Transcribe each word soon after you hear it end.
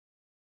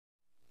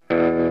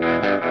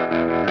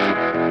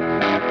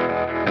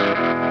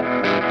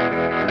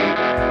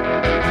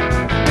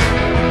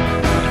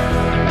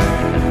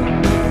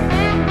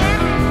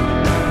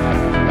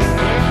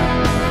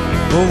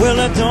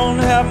I don't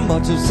have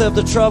much except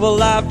the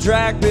trouble I've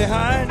dragged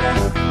behind.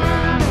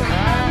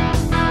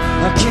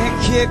 I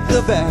can't kick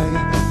the bag,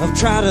 I've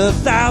tried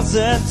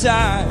 1,000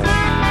 times.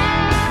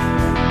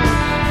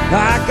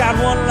 I got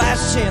one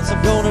last chance,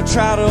 I'm gonna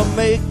try to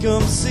make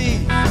them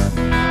see.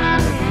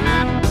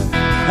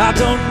 I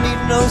don't need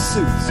no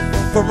suits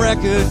from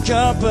record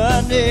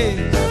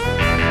companies.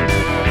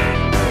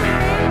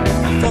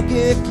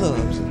 Funky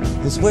clubs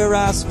is where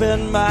I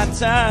spend my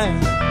time.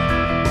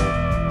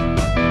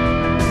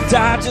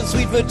 Dodging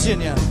sweet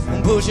Virginia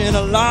and pushing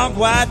a long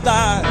white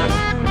line.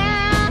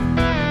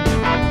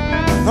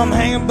 I'm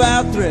hanging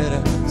by a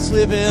thread,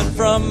 slipping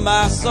from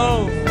my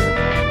soul.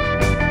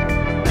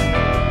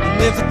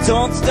 And if it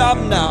don't stop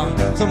now,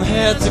 some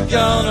heads are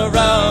gonna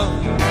roll.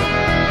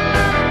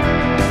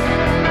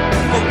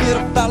 Forget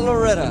about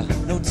Loretta,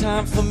 no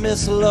time for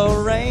Miss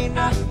Lorraine.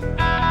 I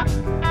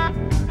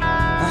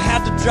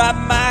had to drop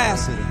my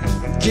acid,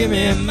 give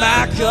me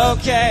my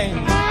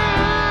cocaine.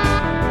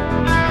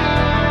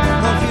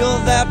 I feel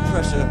that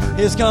pressure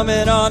is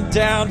coming on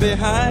down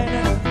behind.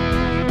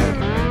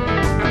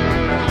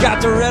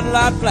 Got the red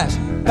light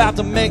flashing, about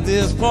to make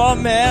this poor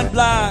man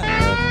blind.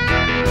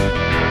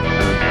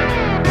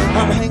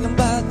 I'm hanging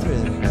by a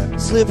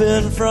thread,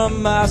 slipping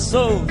from my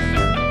soul.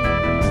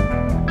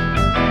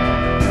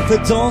 If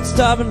it don't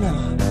stop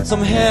now,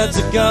 some heads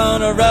are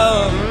gonna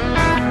roll.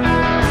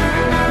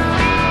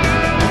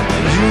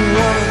 You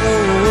wanna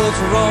know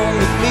what's wrong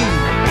with me?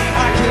 I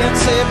can't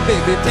say it,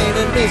 baby, it ain't a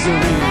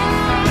misery.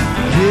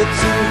 Get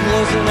too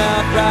close and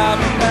I'll drive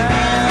you mad.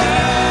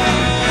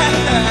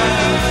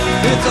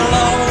 It's a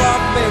long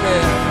walk, baby,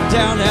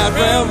 down that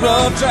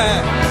railroad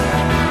track.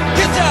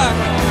 Get down!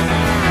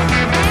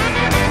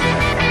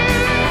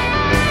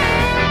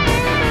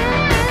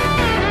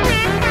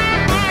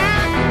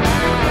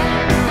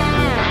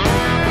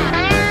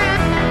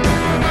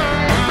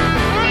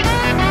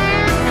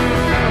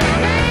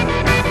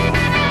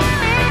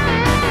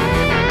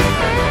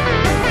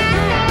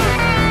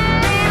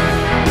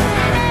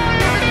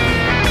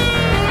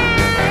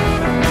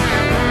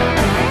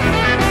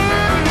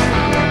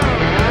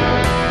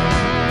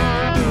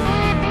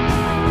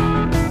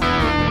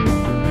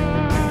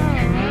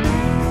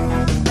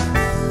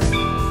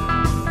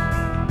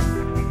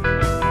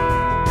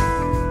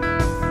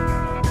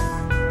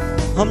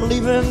 I'm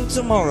leaving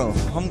tomorrow,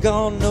 I'm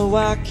gone, no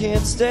I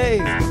can't stay.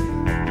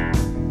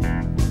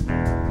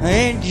 I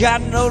ain't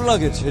got no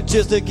luggage,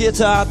 just a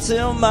guitar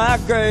till my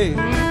grave.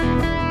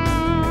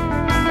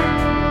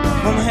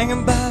 I'm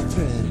hanging by a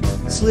thread,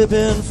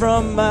 slipping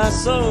from my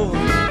soul.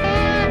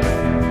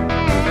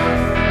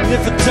 And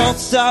if it don't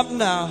stop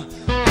now,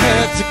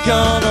 heads are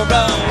gonna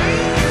roll.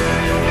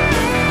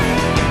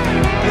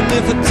 And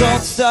if it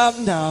don't stop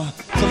now,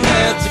 some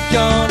heads are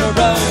gonna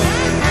roll.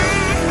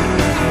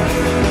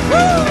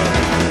 Woo!